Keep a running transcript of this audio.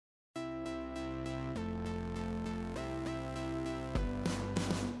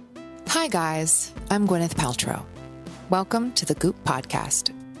Hi guys, I'm Gwyneth Paltrow. Welcome to the Goop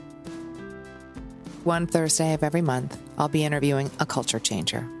Podcast. One Thursday of every month, I'll be interviewing a culture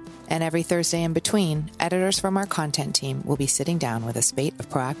changer. And every Thursday in between, editors from our content team will be sitting down with a spate of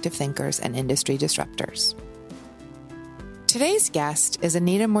proactive thinkers and industry disruptors. Today's guest is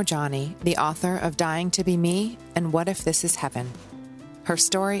Anita Moorjani, the author of Dying to Be Me and What If This Is Heaven? Her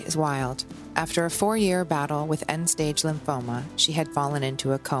story is wild. After a 4-year battle with end-stage lymphoma, she had fallen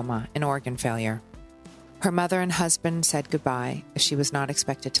into a coma and organ failure. Her mother and husband said goodbye, as she was not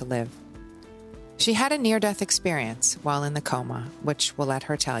expected to live. She had a near-death experience while in the coma, which we'll let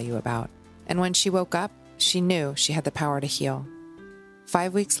her tell you about. And when she woke up, she knew she had the power to heal.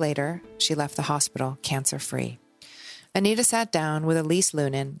 5 weeks later, she left the hospital cancer-free. Anita sat down with Elise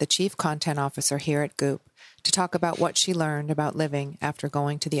Lunin, the Chief Content Officer here at Goop, to talk about what she learned about living after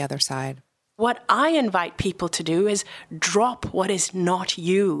going to the other side. What I invite people to do is drop what is not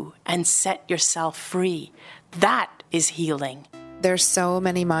you and set yourself free. That is healing. There's so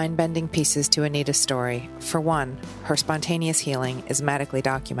many mind-bending pieces to Anita's story. For one, her spontaneous healing is medically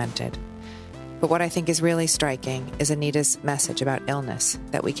documented. But what I think is really striking is Anita's message about illness,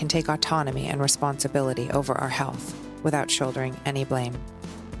 that we can take autonomy and responsibility over our health without shouldering any blame.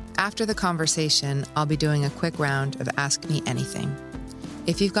 After the conversation, I'll be doing a quick round of Ask Me Anything.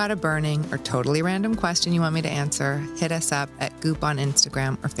 If you've got a burning or totally random question you want me to answer, hit us up at Goop on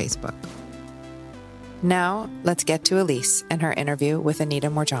Instagram or Facebook. Now, let's get to Elise and her interview with Anita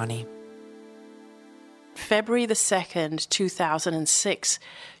Moorjani. February the 2nd, 2006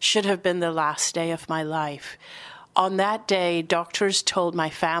 should have been the last day of my life. On that day, doctors told my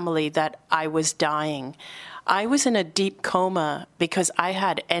family that I was dying. I was in a deep coma because I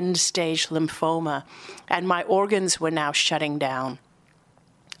had end-stage lymphoma, and my organs were now shutting down.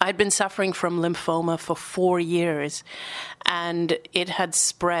 I'd been suffering from lymphoma for 4 years, and it had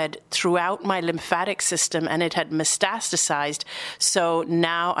spread throughout my lymphatic system, and it had metastasized. So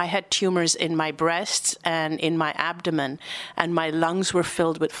now I had tumors in my breasts and in my abdomen, and my lungs were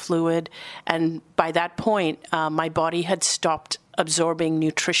filled with fluid. And by that point, my body had stopped absorbing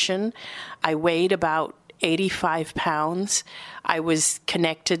nutrition. I weighed about 85 pounds. I was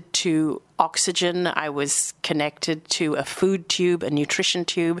connected to oxygen. I was connected to a food tube, a nutrition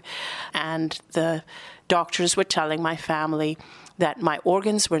tube. And the doctors were telling my family that my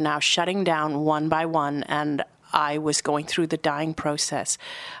organs were now shutting down one by one, and I was going through the dying process.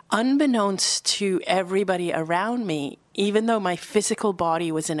 Unbeknownst to everybody around me, even though my physical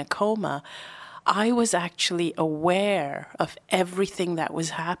body was in a coma, I was actually aware of everything that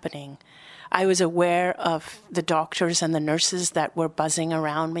was happening. I was aware of the doctors and the nurses that were buzzing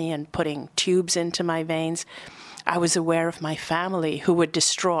around me and putting tubes into my veins. I was aware of my family, who were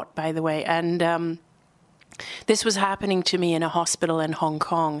distraught, by the way. And this was happening to me in a hospital in Hong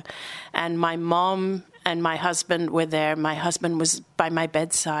Kong. And my mom and my husband were there. My husband was by my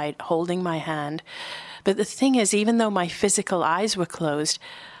bedside holding my hand. But the thing is, even though my physical eyes were closed,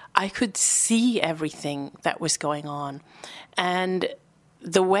 I could see everything that was going on. And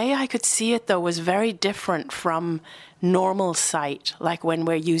the way I could see it, though, was very different from normal sight, like when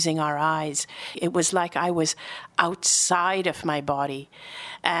we're using our eyes. It was like I was outside of my body,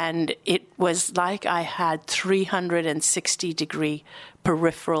 and it was like I had 360-degree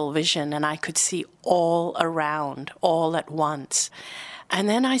peripheral vision, and I could see all around, all at once. And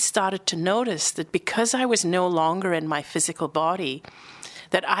then I started to notice that because I was no longer in my physical body,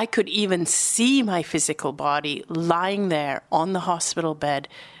 that I could even see my physical body lying there on the hospital bed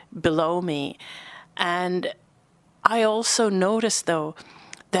below me. And I also noticed, though,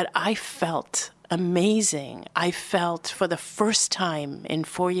 that I felt amazing. I felt, for the first time in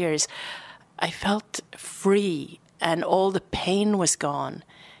 4 years, I felt free, and all the pain was gone.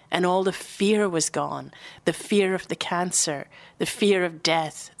 And all the fear was gone, the fear of the cancer, the fear of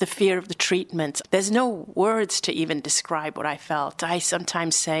death, the fear of the treatment. There's no words to even describe what I felt. I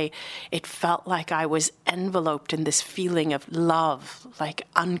sometimes say it felt like I was enveloped in this feeling of love, like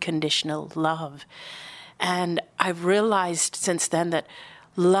unconditional love. And I've realized since then that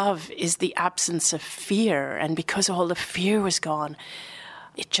love is the absence of fear. And because all the fear was gone,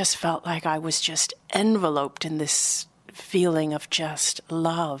 it just felt like I was just enveloped in this feeling of just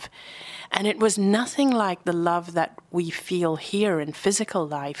love. And it was nothing like the love that we feel here in physical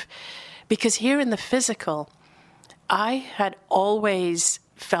life, because here in the physical, I had always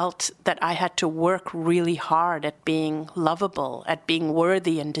felt that I had to work really hard at being lovable, at being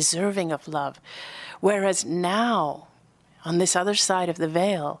worthy and deserving of love. Whereas now, on this other side of the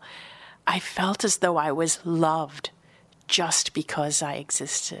veil, I felt as though I was loved just because I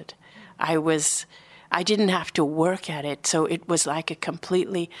existed. I was I didn't have to work at it. So it was like a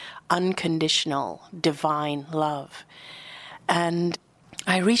completely unconditional, divine love. And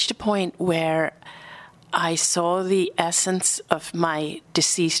I reached a point where I saw the essence of my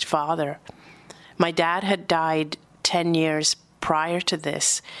deceased father. My dad had died 10 years prior to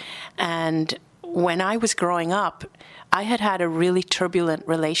this. And when I was growing up, I had had a really turbulent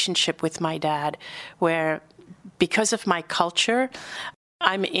relationship with my dad where, because of my culture,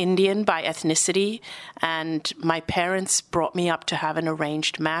 I'm Indian by ethnicity, and my parents brought me up to have an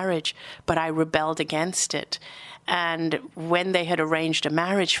arranged marriage, but I rebelled against it. And when they had arranged a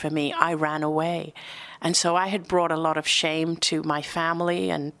marriage for me, I ran away. And so I had brought a lot of shame to my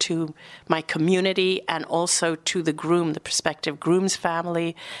family and to my community, and also to the groom, the prospective groom's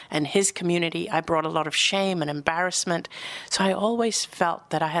family and his community. I brought a lot of shame and embarrassment. So I always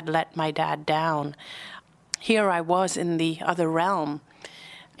felt that I had let my dad down. Here I was in the other realm,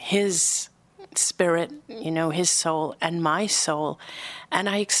 his spirit, his soul and my soul. And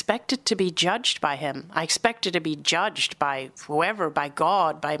I expected to be judged by him. I expected to be judged by whoever, by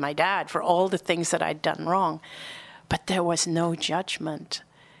God, by my dad, for all the things that I'd done wrong. But there was no judgment.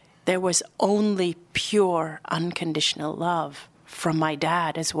 There was only pure, unconditional love from my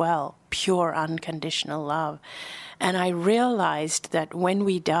dad as well. Pure, unconditional love. And I realized that when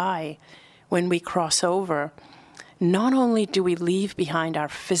we die, when we cross over, not only do we leave behind our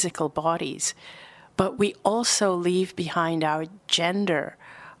physical bodies, but we also leave behind our gender,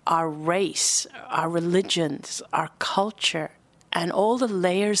 our race, our religions, our culture, and all the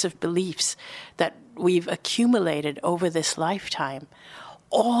layers of beliefs that we've accumulated over this lifetime.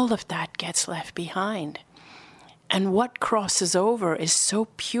 All of that gets left behind. And what crosses over is so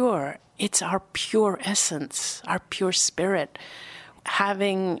pure. It's our pure essence, our pure spirit.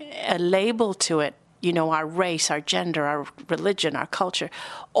 Having a label to it, our race, our gender, our religion, our culture,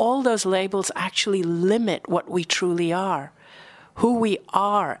 all those labels actually limit what we truly are. Who we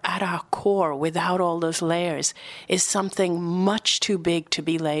are at our core without all those layers is something much too big to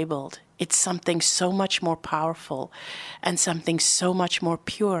be labeled. It's something so much more powerful and something so much more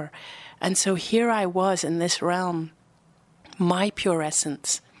pure. And so here I was in this realm, my pure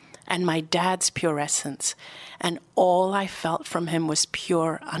essence and my dad's pure essence, and all I felt from him was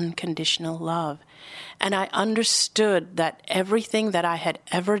pure, unconditional love. And I understood that everything that I had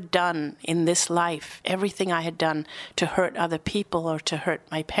ever done in this life, everything I had done to hurt other people or to hurt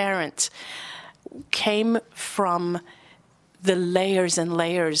my parents, came from the layers and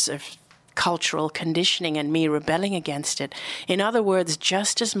layers of cultural conditioning and me rebelling against it. In other words,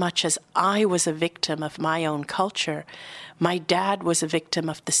 just as much as I was a victim of my own culture, my dad was a victim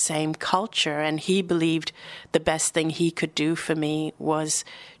of the same culture, and he believed the best thing he could do for me was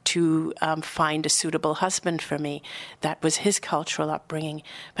to find a suitable husband for me. That was his cultural upbringing.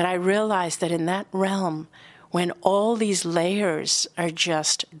 But I realized that in that realm, when all these layers are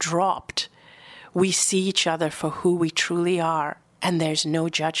just dropped, we see each other for who we truly are. And there's no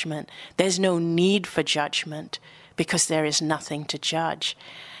judgment. There's no need for judgment because there is nothing to judge.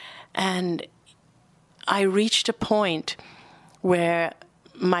 And I reached a point where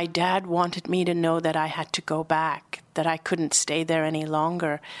my dad wanted me to know that I had to go back, that I couldn't stay there any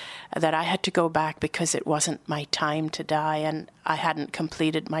longer, that I had to go back because it wasn't my time to die and I hadn't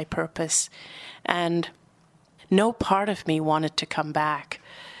completed my purpose. And no part of me wanted to come back,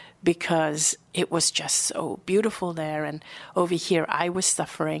 because it was just so beautiful there. And over here, I was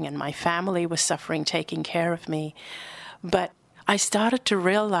suffering and my family was suffering, taking care of me. But I started to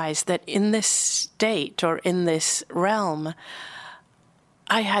realize that in this state or in this realm,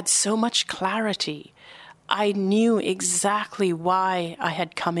 I had so much clarity. I knew exactly why I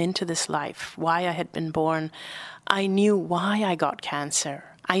had come into this life, why I had been born. I knew why I got cancer.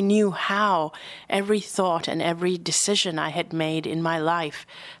 I knew how every thought and every decision I had made in my life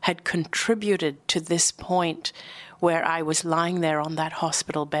had contributed to this point where I was lying there on that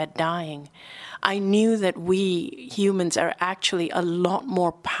hospital bed dying. I knew that we humans are actually a lot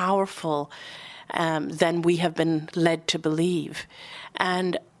more powerful than we have been led to believe.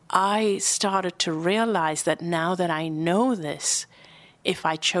 And I started to realize that now that I know this, if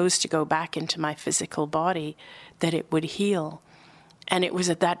I chose to go back into my physical body, that it would heal. And it was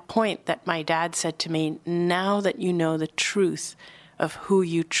at that point that my dad said to me, now that you know the truth of who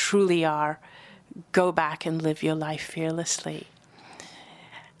you truly are, go back and live your life fearlessly.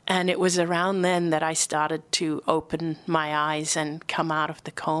 And it was around then that I started to open my eyes and come out of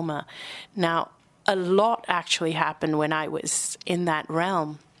the coma. Now, a lot actually happened when I was in that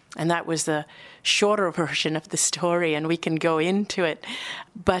realm. And that was the shorter version of the story, and we can go into it.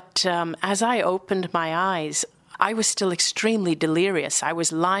 But as I opened my eyes, I was still extremely delirious. I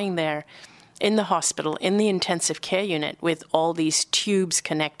was lying there in the hospital, in the intensive care unit, with all these tubes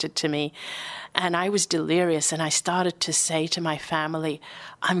connected to me. And I was delirious, and I started to say to my family,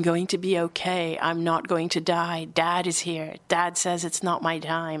 I'm going to be okay. I'm not going to die. Dad is here. Dad says it's not my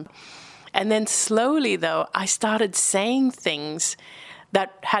time. And then slowly, though, I started saying things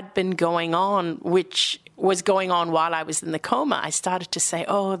that had been going on, which was going on while I was in the coma. I started to say,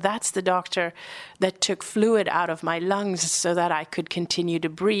 oh, that's the doctor that took fluid out of my lungs so that I could continue to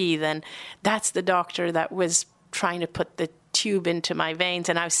breathe. And that's the doctor that was trying to put the tube into my veins.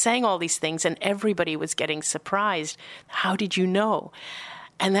 And I was saying all these things, and everybody was getting surprised. How did you know?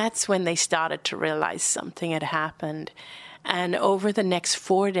 And that's when they started to realize something had happened. And over the next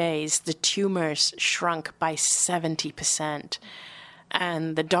 4 days, the tumors shrunk by 70%.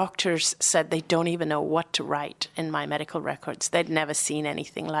 And the doctors said they don't even know what to write in my medical records. They'd never seen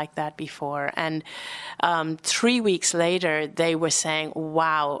anything like that before. And 3 weeks later, they were saying,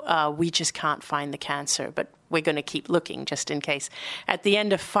 wow, we just can't find the cancer, but we're going to keep looking just in case. At the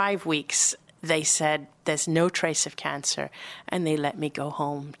end of 5 weeks, they said, there's no trace of cancer, and they let me go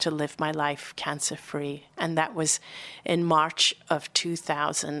home to live my life cancer-free. And that was in March of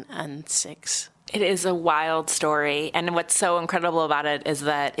 2006. It is a wild story. And what's so incredible about it is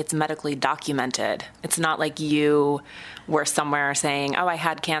that it's medically documented. It's not like you were somewhere saying, oh, I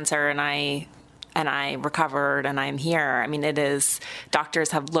had cancer and I recovered and I'm here. I mean, it is,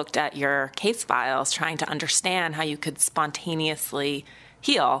 doctors have looked at your case files trying to understand how you could spontaneously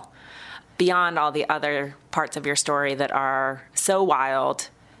heal beyond all the other parts of your story that are so wild.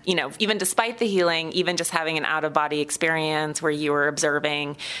 You know, even despite the healing, even just having an out-of-body experience where you were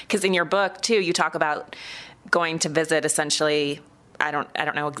observing, because in your book, too, you talk about going to visit essentially, I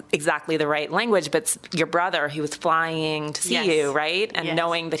don't know exactly the right language, but your brother who was flying to see you, right? And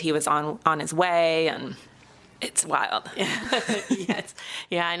knowing that he was on his way, and it's wild. Yes.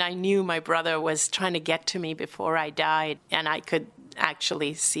 Yeah, and I knew my brother was trying to get to me before I died, and I could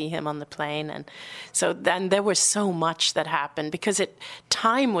actually see him on the plane. And so then there was so much that happened because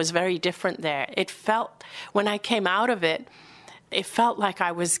time was very different there. It felt, when I came out of it, it felt like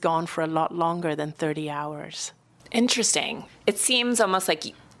I was gone for a lot longer than 30 hours. Interesting. It seems almost like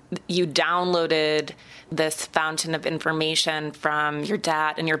you downloaded this fountain of information from your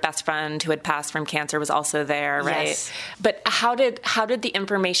dad, and your best friend who had passed from cancer was also there, right? Yes. But how did the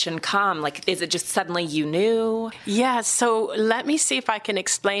information come? Like, is it just suddenly you knew? Yeah, so let me see if I can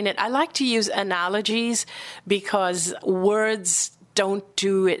explain it. I like to use analogies because words don't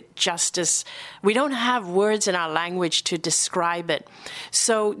do it justice. We don't have words in our language to describe it.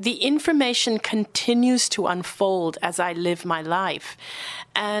 So the information continues to unfold as I live my life.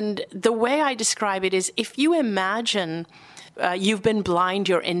 And the way I describe it is, if you imagine you've been blind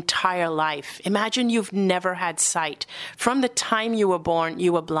your entire life. Imagine you've never had sight. From the time you were born,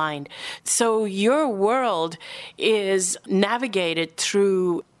 you were blind. So your world is navigated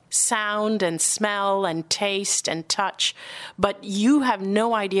through sound and smell and taste and touch, but you have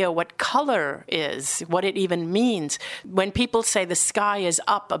no idea what color is, what it even means. When people say the sky is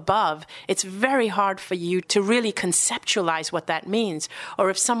up above, it's very hard for you to really conceptualize what that means. Or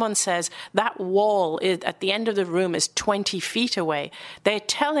if someone says that wall at the end of the room is 20 feet away, they're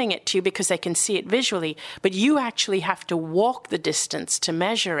telling it to you because they can see it visually, but you actually have to walk the distance to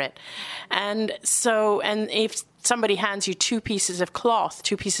measure it. And if somebody hands you two pieces of cloth,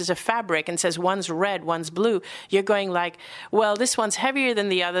 two pieces of fabric, and says one's red, one's blue, you're going like, well, this one's heavier than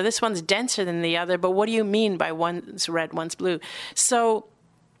the other, this one's denser than the other, but what do you mean by one's red, one's blue? So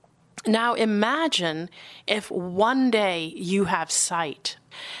now imagine if one day you have sight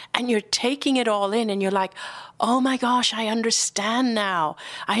and you're taking it all in and you're like, oh my gosh, I understand now.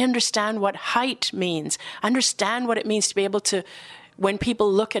 I understand what height means. I understand what it means to be able to, when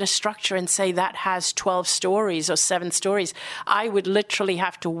people look at a structure and say that has 12 stories or 7 stories, I would literally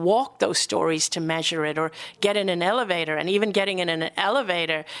have to walk those stories to measure it, or get in an elevator. And even getting in an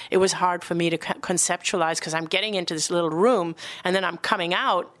elevator, it was hard for me to conceptualize, because I'm getting into this little room and then I'm coming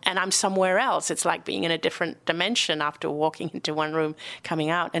out and I'm somewhere else. It's like being in a different dimension after walking into one room, coming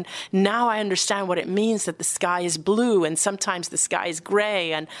out. And now I understand what it means that the sky is blue and sometimes the sky is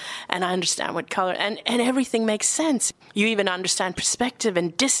gray, and I understand what color, and everything makes sense. You even understand perspective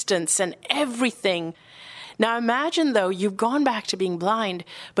and distance and everything. Now imagine, though, you've gone back to being blind,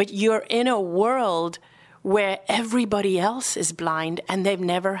 but you're in a world where everybody else is blind and they've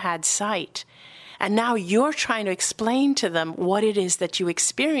never had sight. And now you're trying to explain to them what it is that you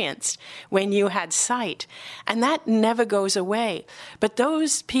experienced when you had sight. And that never goes away. But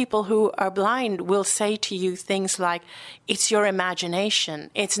those people who are blind will say to you things like, it's your imagination.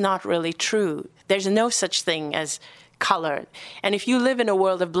 It's not really true. There's no such thing as color. And if you live in a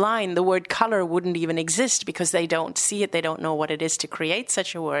world of blind, the word color wouldn't even exist because they don't see it. They don't know what it is to create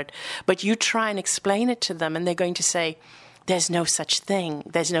such a word. But you try and explain it to them and they're going to say, there's no such thing.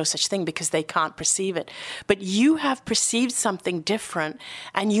 There's no such thing because they can't perceive it. But you have perceived something different,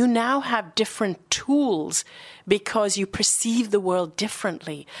 and you now have different tools because you perceive the world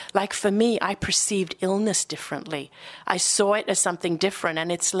differently. Like for me, I perceived illness differently. I saw it as something different.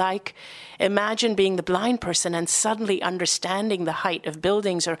 And it's like, imagine being the blind person and suddenly understanding the height of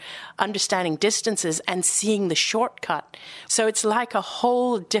buildings or understanding distances and seeing the shortcut. So it's like a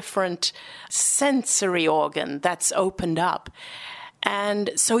whole different sensory organ that's opened up.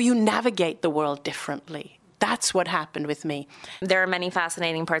 And so you navigate the world differently. That's what happened with me. There are many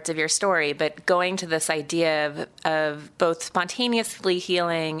fascinating parts of your story, but going to this idea of both spontaneously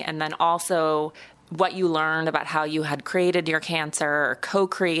healing and then also what you learned about how you had created your cancer or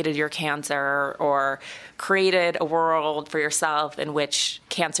co-created your cancer or created a world for yourself in which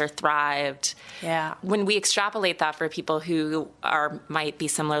cancer thrived. Yeah. When we extrapolate that for people who might be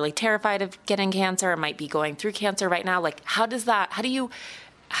similarly terrified of getting cancer or might be going through cancer right now, like how do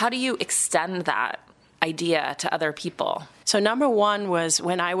you extend that idea to other people? So number one was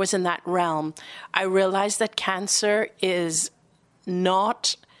when I was in that realm, I realized that cancer is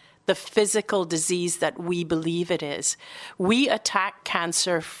not the physical disease that we believe it is. We attack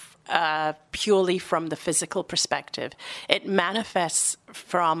cancer purely from the physical perspective. It manifests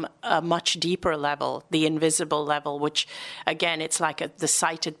from a much deeper level, the invisible level, which, again, it's like the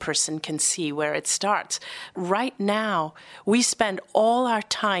sighted person can see where it starts. Right now, we spend all our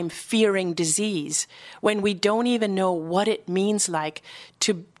time fearing disease when we don't even know what it means like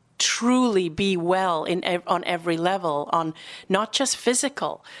to truly be well on every level, on not just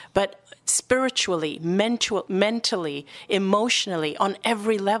physical, but spiritually, mentally, emotionally, on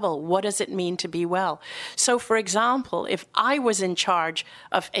every level. What does it mean to be well? So, for example, if I was in charge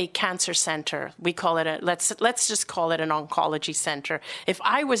of a cancer center, we call it let's just call it an oncology center. If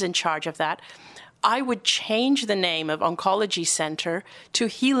I was in charge of that, I would change the name of oncology center to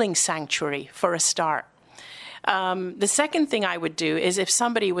healing sanctuary for a start. The second thing I would do is if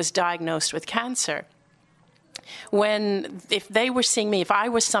somebody was diagnosed with cancer, if they were seeing me, if I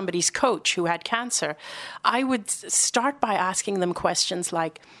was somebody's coach who had cancer, I would start by asking them questions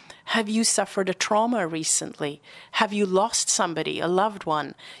like, have you suffered a trauma recently? Have you lost somebody, a loved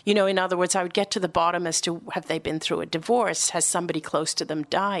one? You know, in other words, I would get to the bottom as to have they been through a divorce? Has somebody close to them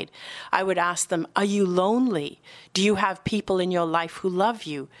died? I would ask them, are you lonely? Do you have people in your life who love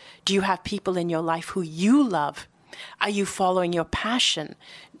you? Do you have people in your life who you love? Are you following your passion?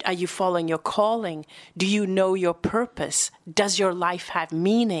 Are you following your calling? Do you know your purpose? Does your life have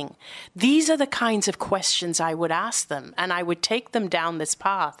meaning? These are the kinds of questions I would ask them, and I would take them down this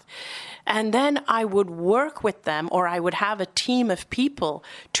path. And then I would work with them, or I would have a team of people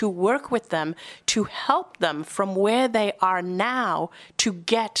to work with them to help them from where they are now to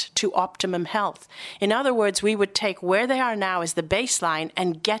get to optimum health. In other words, we would take where they are now as the baseline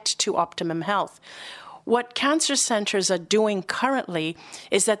and get to optimum health. What cancer centers are doing currently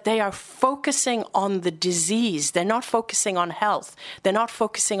is that they are focusing on the disease. They're not focusing on health. They're not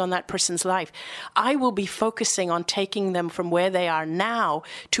focusing on that person's life. I will be focusing on taking them from where they are now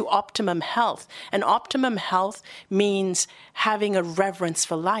to optimum health. And optimum health means having a reverence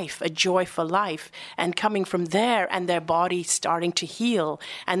for life, a joy for life, and coming from there and their body starting to heal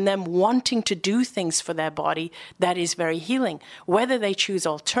and them wanting to do things for their body that is very healing. Whether they choose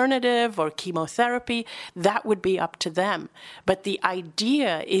alternative or chemotherapy, that would be up to them. But the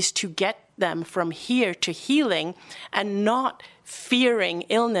idea is to get them from here to healing and not fearing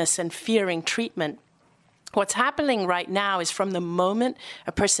illness and fearing treatment. What's happening right now is from the moment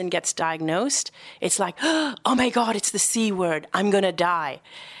a person gets diagnosed, it's like, oh my God, it's the C word, I'm going to die.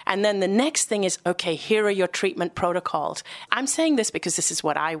 And then the next thing is, okay, here are your treatment protocols. I'm saying this because this is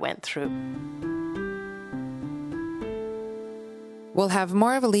what I went through. We'll have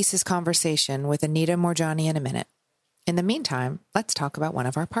more of Elise's conversation with Anita Moorjani in a minute. In the meantime, let's talk about one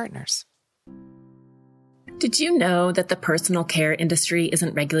of our partners. Did you know that the personal care industry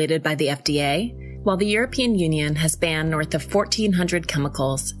isn't regulated by the FDA? While the European Union has banned north of 1,400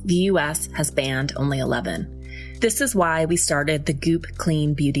 chemicals, the U.S. has banned only 11. This is why we started the Goop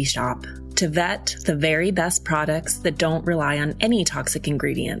Clean Beauty Shop, to vet the very best products that don't rely on any toxic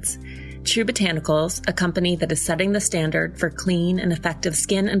ingredients. True Botanicals, a company that is setting the standard for clean and effective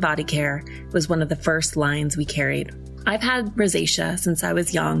skin and body care, was one of the first lines we carried. I've had rosacea since I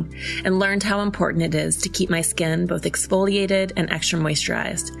was young and learned how important it is to keep my skin both exfoliated and extra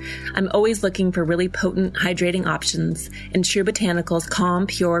moisturized. I'm always looking for really potent hydrating options, and True Botanicals Calm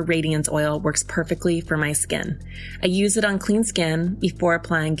Pure Radiance Oil works perfectly for my skin. I use it on clean skin before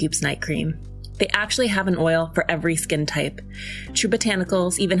applying Goop's Night Cream. They actually have an oil for every skin type. True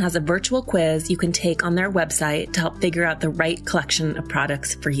Botanicals even has a virtual quiz you can take on their website to help figure out the right collection of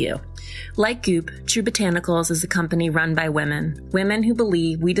products for you. Like Goop, True Botanicals is a company run by women who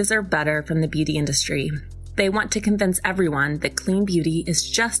believe we deserve better from the beauty industry. They want to convince everyone that clean beauty is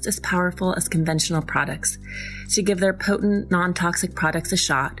just as powerful as conventional products. To give their potent, non-toxic products a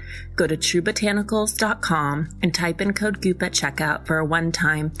shot, go to truebotanicals.com and type in code GOOP at checkout for a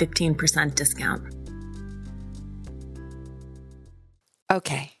one-time 15% discount.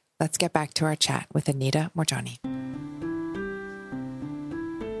 Okay, let's get back to our chat with Anita Moorjani.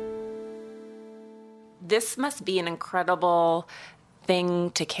 This must be an incredible thing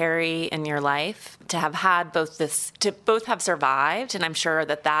to carry in your life, to have had both have survived. And I'm sure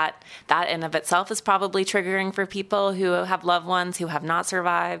that in of itself is probably triggering for people who have loved ones who have not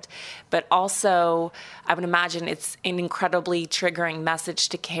survived. But also, I would imagine it's an incredibly triggering message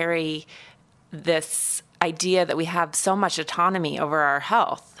to carry this idea that we have so much autonomy over our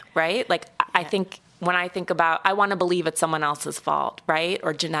health, right? Like, I think when I think about, I want to believe it's someone else's fault, right?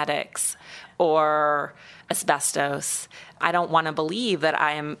 Or genetics or asbestos. I don't want to believe that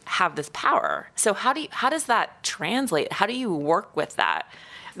I have this power. So how does that translate? How do you work with that?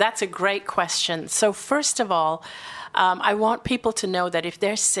 That's a great question. So first of all, I want people to know that if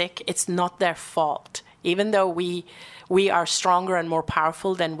they're sick, it's not their fault. Even though we are stronger and more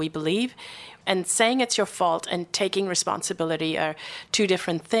powerful than we believe, and saying it's your fault and taking responsibility are two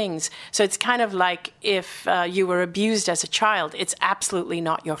different things. So it's kind of like if you were abused as a child, it's absolutely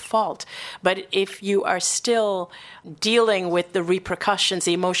not your fault. But if you are still dealing with the repercussions,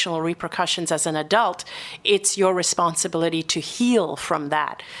 the emotional repercussions as an adult, it's your responsibility to heal from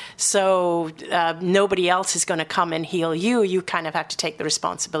that. So nobody else is going to come and heal you. You kind of have to take the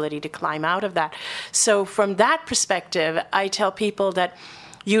responsibility to climb out of that. So from that perspective, I tell people that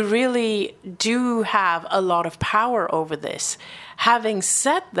you really do have a lot of power over this. Having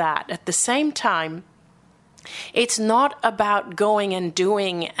said that, at the same time, it's not about going and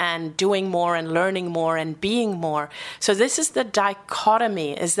doing more and learning more and being more. So this is the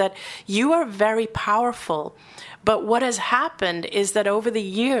dichotomy, is that you are very powerful. But what has happened is that over the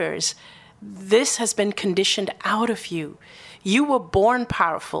years, this has been conditioned out of you. You were born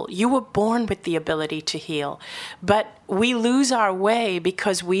powerful. You were born with the ability to heal. But we lose our way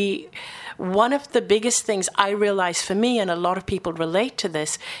because one of the biggest things I realize for me, and a lot of people relate to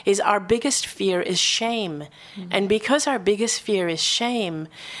this, is our biggest fear is shame. Mm-hmm. And because our biggest fear is shame,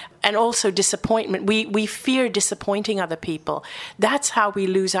 and also disappointment, we fear disappointing other people. That's how we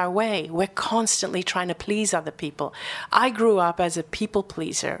lose our way. We're constantly trying to please other people. I grew up as a people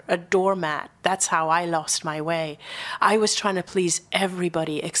pleaser, a doormat. That's how I lost my way. I was trying to please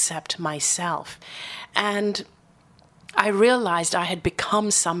everybody except myself. And I realized I had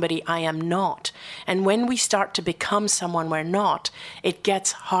become somebody I am not. And when we start to become someone we're not, it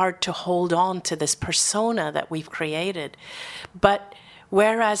gets hard to hold on to this persona that we've created. But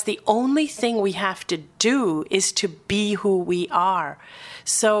whereas the only thing we have to do is to be who we are.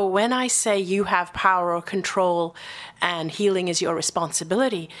 So when I say you have power or control and healing is your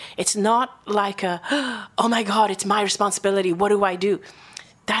responsibility, it's not like oh my God, it's my responsibility. What do I do?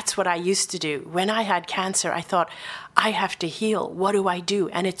 That's what I used to do. When I had cancer, I thought, I have to heal. What do I do?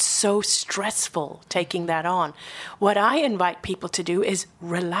 And it's so stressful taking that on. What I invite people to do is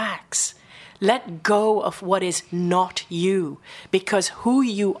relax. Let go of what is not you, because who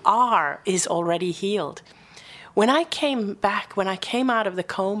you are is already healed. When I came out of the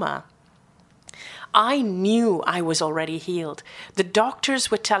coma, I knew I was already healed. The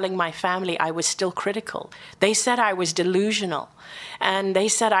doctors were telling my family I was still critical. They said I was delusional, and they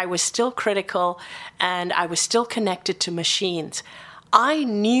said I was still critical and I was still connected to machines. I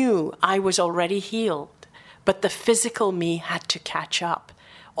knew I was already healed, but the physical me had to catch up.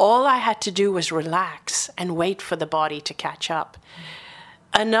 All I had to do was relax and wait for the body to catch up.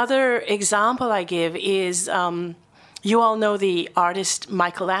 Another example I give is, you all know the artist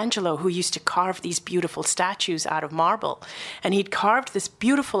Michelangelo, who used to carve these beautiful statues out of marble. And he'd carved this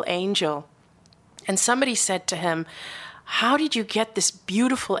beautiful angel. And somebody said to him, how did you get this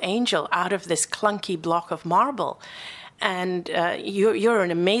beautiful angel out of this clunky block of marble? you're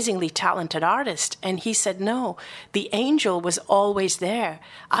an amazingly talented artist. And he said, no, the angel was always there.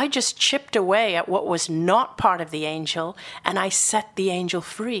 I just chipped away at what was not part of the angel, and I set the angel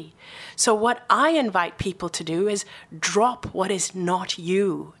free. So what I invite people to do is drop what is not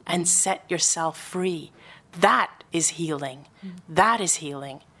you and set yourself free. That is healing. That is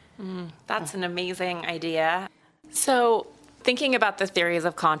healing. That's an amazing idea. So thinking about the theories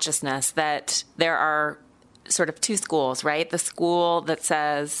of consciousness, that there are sort of two schools, right? The school that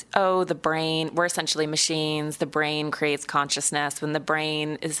says, oh, the brain, we're essentially machines. The brain creates consciousness. When the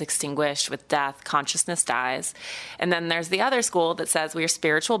brain is extinguished with death, consciousness dies. And then there's the other school that says we are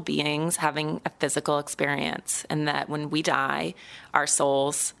spiritual beings having a physical experience, and that when we die, our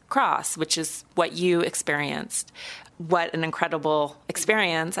souls cross, which is what you experienced. What an incredible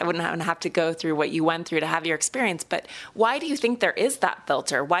experience. I wouldn't have to go through what you went through to have your experience. But why do you think there is that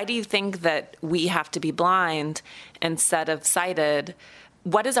filter? Why do you think that we have to be blind instead of sighted?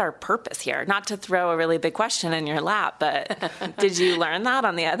 What is our purpose here? Not to throw a really big question in your lap, but did you learn that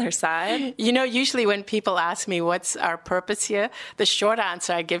on the other side? You know, usually when people ask me what's our purpose here, the short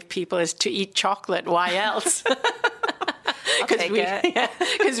answer I give people is to eat chocolate. Why else?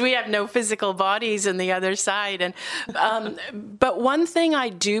 Because we have no physical bodies on the other side. And but one thing I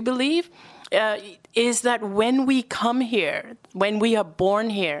do believe is that when we come here, when we are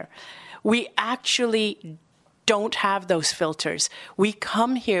born here, we actually don't have those filters. We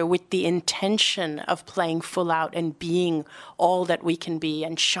come here with the intention of playing full out and being all that we can be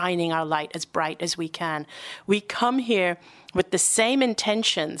and shining our light as bright as we can. We come here with the same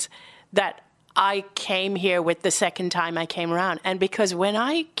intentions that I came here with the second time I came around. And because when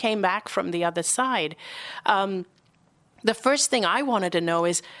I came back from the other side, the first thing I wanted to know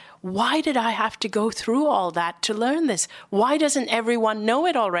is, why did I have to go through all that to learn this? Why doesn't everyone know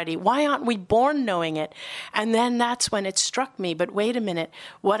it already? Why aren't we born knowing it? And then that's when it struck me, but wait a minute,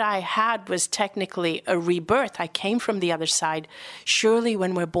 what I had was technically a rebirth. I came from the other side. Surely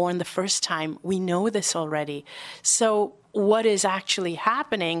when we're born the first time, we know this already. So what is actually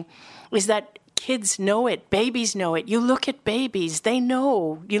happening is that kids know it. Babies know it. You look at babies, they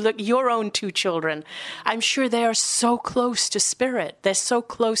know. You look your own two children. I'm sure they are so close to spirit. They're so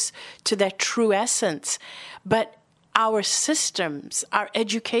close to their true essence. But our systems, our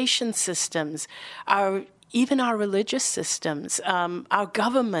education systems, even our religious systems, our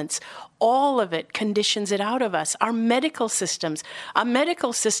governments, all of it conditions it out of us. Our medical systems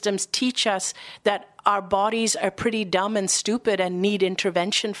teach us that our bodies are pretty dumb and stupid and need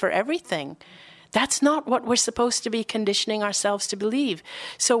intervention for everything. That's not what we're supposed to be conditioning ourselves to believe.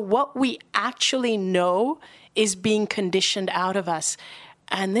 So what we actually know is being conditioned out of us.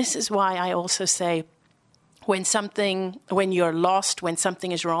 And this is why I also say, when you're lost, when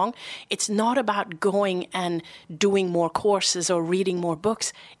something is wrong, it's not about going and doing more courses or reading more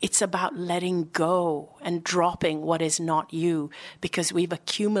books. It's about letting go and dropping what is not you, because we've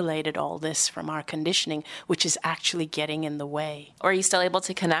accumulated all this from our conditioning, which is actually getting in the way. Are you still able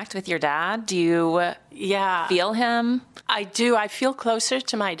to connect with your dad? Do you feel him? I do. I feel closer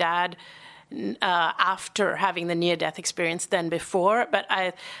to my dad after having the near-death experience than before. But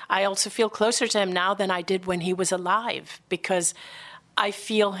I also feel closer to him now than I did when he was alive, because I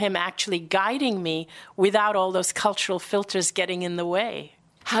feel him actually guiding me without all those cultural filters getting in the way.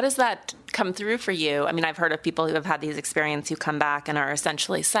 How does that come through for you? I mean, I've heard of people who have had these experiences who come back and are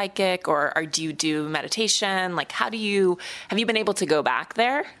essentially psychic, or do you do meditation? Like, have you been able to go back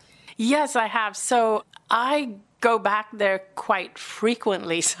there? Yes, I have. So I go back there quite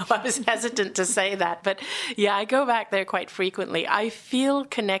frequently. So I was hesitant to say that. But yeah, I go back there quite frequently. I feel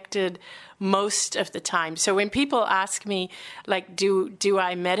connected most of the time. So when people ask me, like, do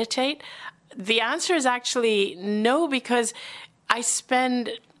I meditate? The answer is actually no, because I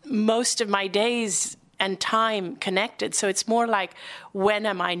spend most of my days and time connected. So it's more like, when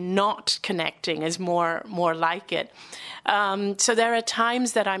am I not connecting is more like it. So there are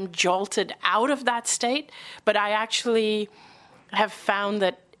times that I'm jolted out of that state, but I actually have found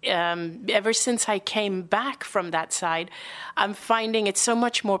that ever since I came back from that side, I'm finding it's so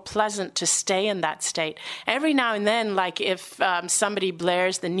much more pleasant to stay in that state. Every now and then, like if somebody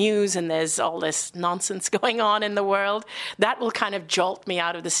blares the news and there's all this nonsense going on in the world, that will kind of jolt me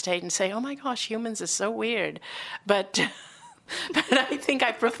out of the state and say, oh my gosh, humans are so weird. But I think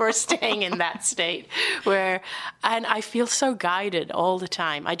I prefer staying in that state and I feel so guided all the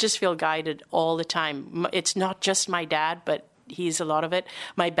time. I just feel guided all the time. It's not just my dad, but he's a lot of it.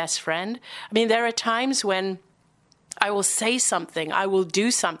 My best friend. I mean, there are times when I will say something, I will do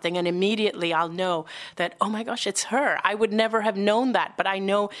something, and immediately I'll know that, oh my gosh, it's her. I would never have known that, but I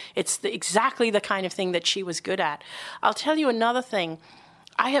know it's exactly the kind of thing that she was good at. I'll tell you another thing.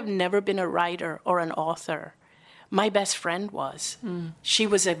 I have never been a writer or an author. My best friend was. She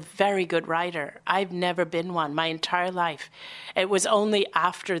was a very good writer. I've never been one my entire life. It was only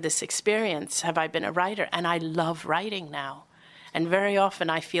after this experience have I been a writer, and I love writing now. And very often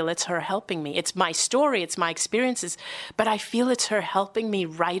I feel it's her helping me. It's my story, it's my experiences, but I feel it's her helping me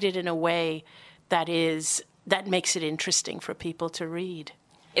write it in a way that makes it interesting for people to read.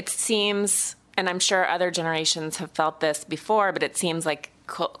 It seems, and I'm sure other generations have felt this before, but it seems like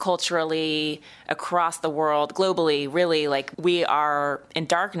culturally across the world, globally, really, like we are in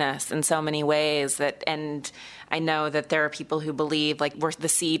darkness in so many ways and I know that there are people who believe like we're the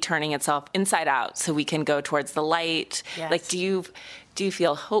sea turning itself inside out so we can go towards the light. Yes. Like, do you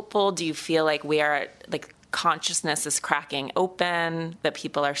feel hopeful? Do you feel like we are like consciousness is cracking open, that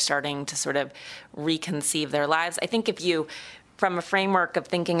people are starting to sort of reconceive their lives? I think if you, from a framework of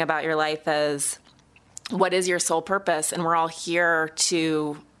thinking about your life as what is your sole purpose? And we're all here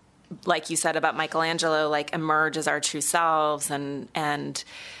to, like you said about Michelangelo, like emerge as our true selves. And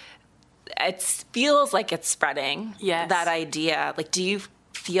it feels like it's spreading. Yes. That idea. Like, do you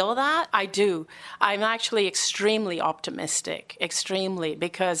feel that? I do. I'm actually extremely optimistic,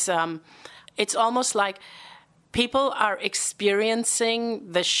 because it's almost like people are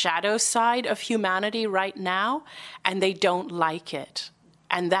experiencing the shadow side of humanity right now, and they don't like it.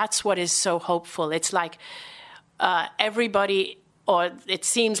 And that's what is so hopeful. It's like everybody, or it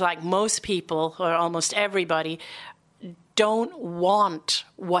seems like most people, or almost everybody, don't want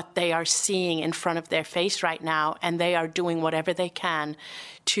what they are seeing in front of their face right now, and they are doing whatever they can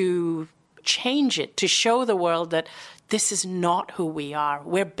to change it, to show the world that this is not who we are.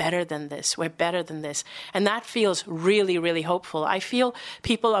 We're better than this. We're better than this. And that feels really, really hopeful. I feel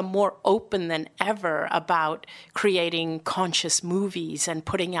people are more open than ever about creating conscious movies and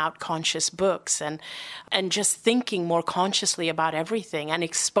putting out conscious books and just thinking more consciously about everything and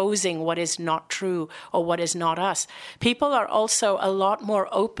exposing what is not true or what is not us. People are also a lot more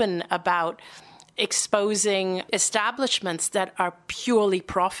open about exposing establishments that are purely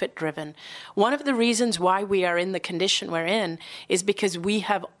profit-driven. One of the reasons why we are in the condition we're in is because we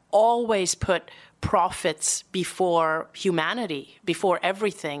have always put profits before humanity, before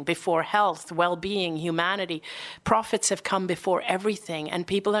everything, before health, well-being, humanity. Profits have come before everything, and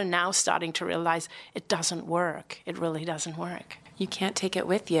people are now starting to realize it doesn't work. It really doesn't work. You can't take it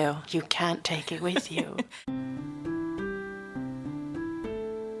with you. You can't take it with you.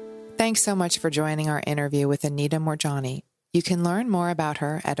 Thanks so much for joining our interview with Anita Moorjani. You can learn more about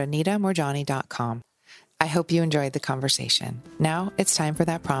her at anitamoorjani.com. I hope you enjoyed the conversation. Now it's time for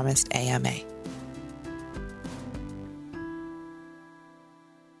that promised AMA.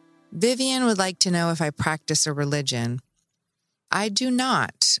 Vivian would like to know if I practice a religion. I do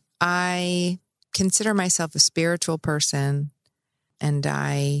not. I consider myself a spiritual person, and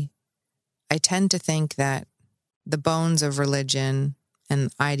I tend to think that the bones of religion and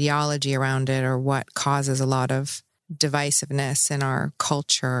ideology around it are what causes a lot of divisiveness in our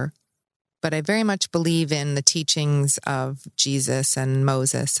culture. But I very much believe in the teachings of Jesus and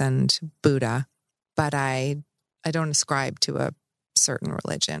Moses and Buddha, but I don't ascribe to a certain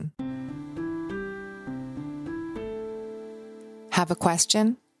religion. Have a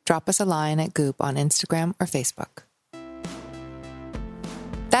question? Drop us a line at Goop on Instagram or Facebook.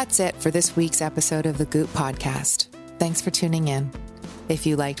 That's it for this week's episode of the Goop Podcast. Thanks for tuning in. If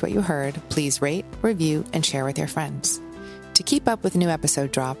you liked what you heard, please rate, review, and share with your friends. To keep up with new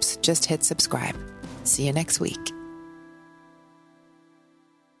episode drops, just hit subscribe. See you next week.